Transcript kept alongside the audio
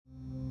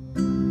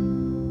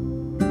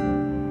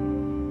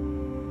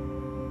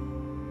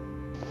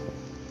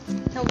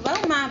Hello,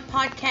 my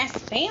podcast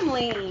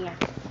family.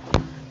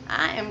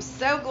 I am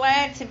so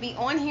glad to be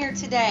on here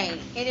today.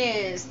 It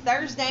is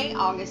Thursday,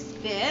 August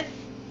 5th,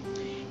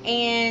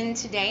 and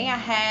today I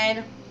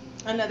had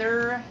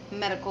another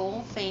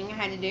medical thing I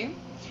had to do,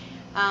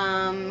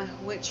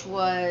 which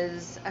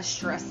was a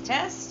stress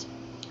test.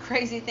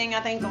 Crazy thing, I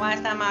think the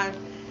last time I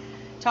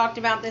talked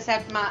about this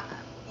after I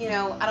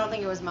don't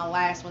think it was my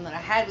last one that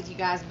I had with you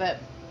guys, but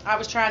I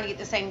was trying to get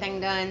the same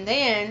thing done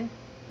then,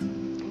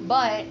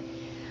 but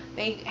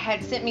they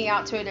had sent me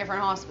out to a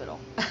different hospital.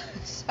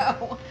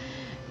 So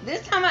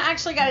this time I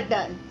actually got it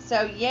done.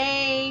 So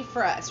yay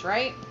for us,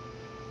 right?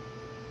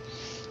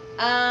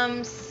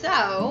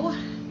 So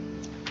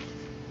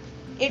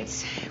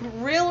it's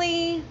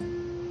really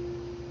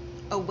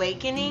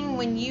awakening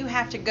when you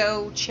have to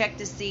go check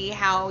to see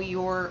how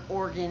your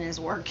organ is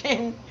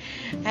working,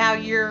 how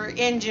your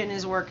engine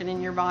is working in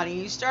your body.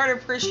 You start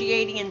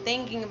appreciating and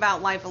thinking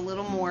about life a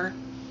little more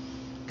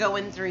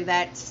going through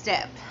that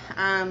step.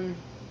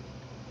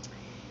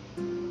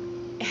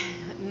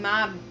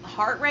 My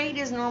heart rate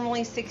is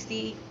normally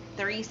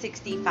 63,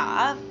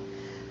 65.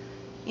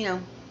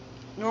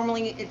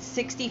 Normally it's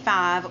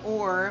 65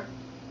 or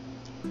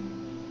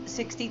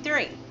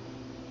 63.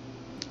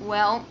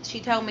 Well, she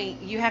told me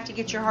you have to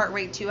get your heart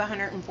rate to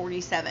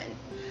 147.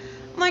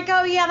 I'm like,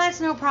 oh yeah,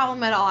 that's no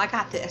problem at all. I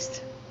got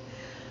this.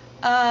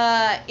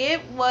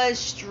 It was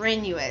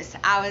strenuous.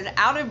 I was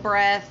out of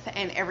breath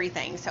and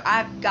everything. So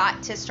I've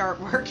got to start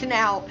working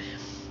out.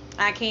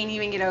 I can't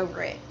even get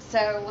over it.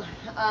 So,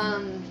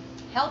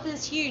 health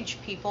is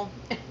huge, people.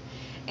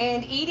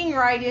 And eating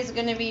right is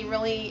going to be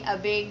really a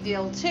big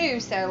deal too.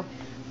 So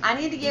I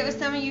need to get with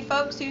some of you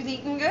folks who's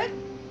eating good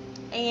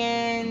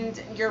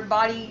and your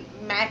body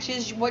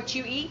matches what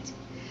you eat,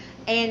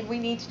 and we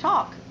need to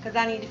talk because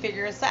I need to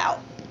figure this out.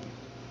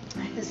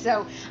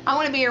 So I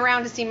want to be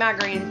around to see my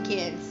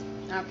grandkids.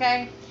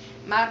 Okay,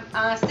 my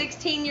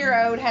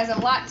 16-year-old has a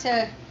lot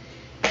to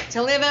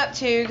live up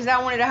to because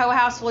I wanted a whole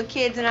house full of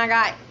kids and I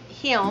got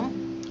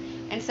him,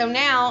 and so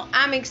now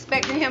I'm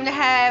expecting him to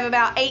have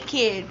about 8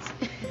 kids.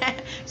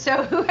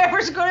 So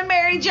whoever's going to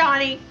marry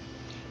Johnny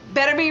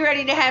better be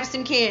ready to have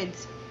some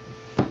kids.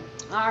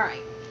 All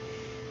right.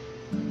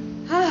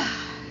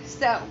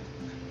 So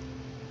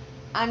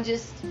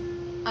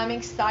I'm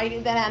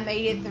excited that I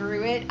made it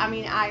through it. I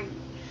mean, I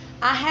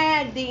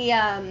had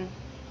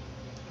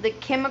the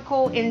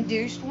chemical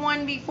induced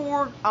one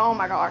before. Oh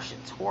my gosh,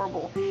 it's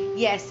horrible.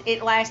 Yes,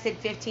 it lasted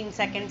 15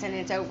 seconds and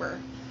it's over.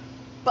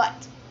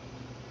 But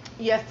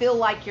you feel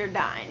like you're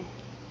dying.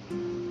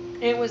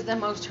 It was the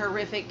most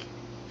horrific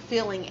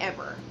feeling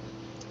ever.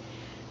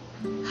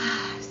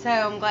 So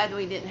I'm glad that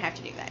we didn't have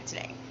to do that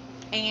today.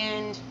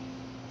 And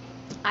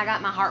I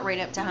got my heart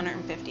rate up to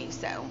 150,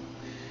 so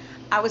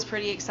I was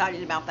pretty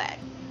excited about that.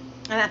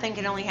 And I think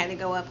it only had to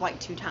go up like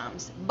 2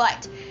 times.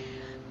 But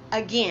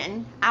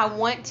again, I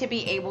want to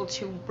be able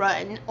to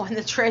run on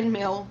the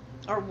treadmill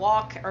or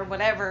walk or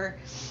whatever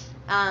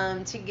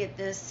to get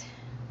this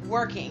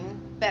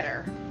working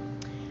better,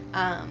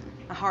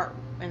 my heart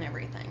and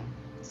everything.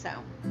 So,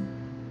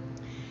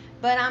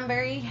 but I'm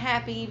very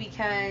happy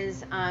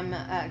because I'm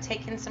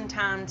taking some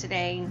time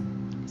today,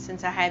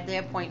 since I had the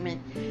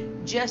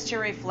appointment, just to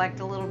reflect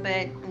a little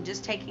bit and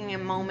just taking a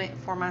moment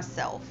for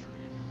myself.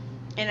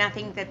 And I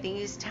think that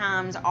these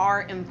times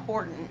are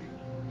important.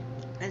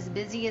 As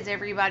busy as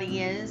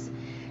everybody is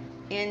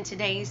in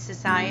today's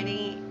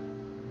society,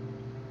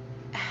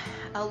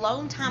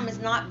 alone time is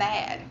not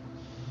bad.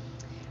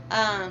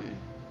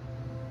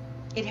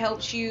 It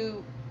helps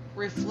you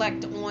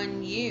reflect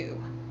on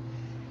you.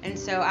 And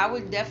so I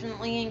would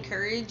definitely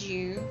encourage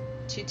you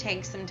to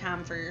take some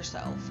time for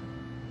yourself.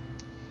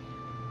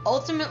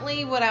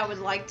 Ultimately, what I would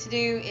like to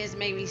do is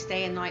maybe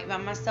stay a night by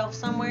myself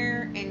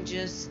somewhere and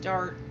just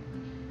start,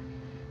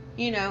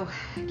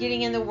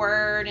 getting in the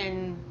Word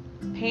and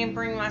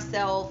pampering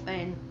myself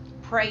and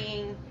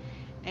praying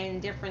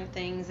and different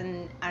things.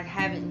 And I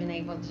haven't been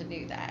able to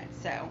do that.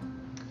 So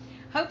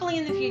hopefully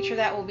in the future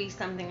that will be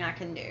something I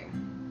can do.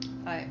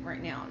 But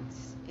right now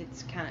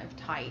it's kind of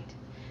tight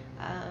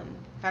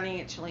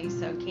financially,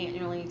 so can't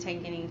really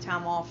take any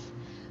time off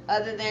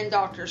other than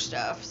doctor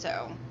stuff.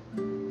 So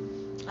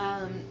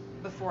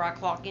before I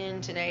clock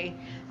in today,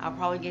 I'll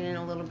probably get in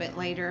a little bit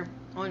later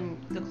on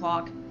the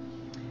clock.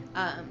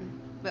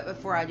 But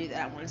before I do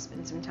that, I want to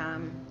spend some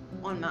time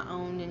on my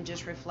own and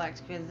just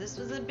reflect, because this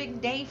was a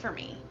big day for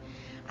me.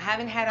 I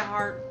haven't had a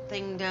heart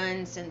thing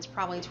done since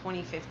probably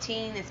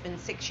 2015. It's been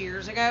 6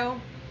 years ago.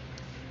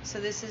 So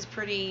this is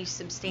pretty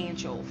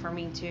substantial for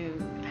me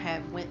to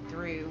have went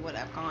through what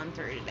I've gone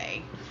through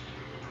today.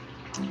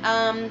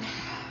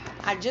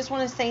 I just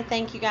want to say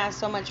thank you guys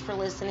so much for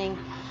listening.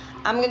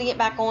 I'm going to get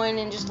back on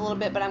in just a little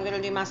bit, but I'm going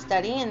to do my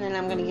study and then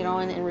I'm going to get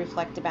on and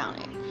reflect about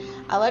it.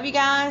 I love you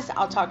guys.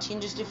 I'll talk to you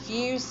in just a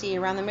few. See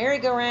you around the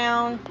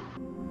merry-go-round.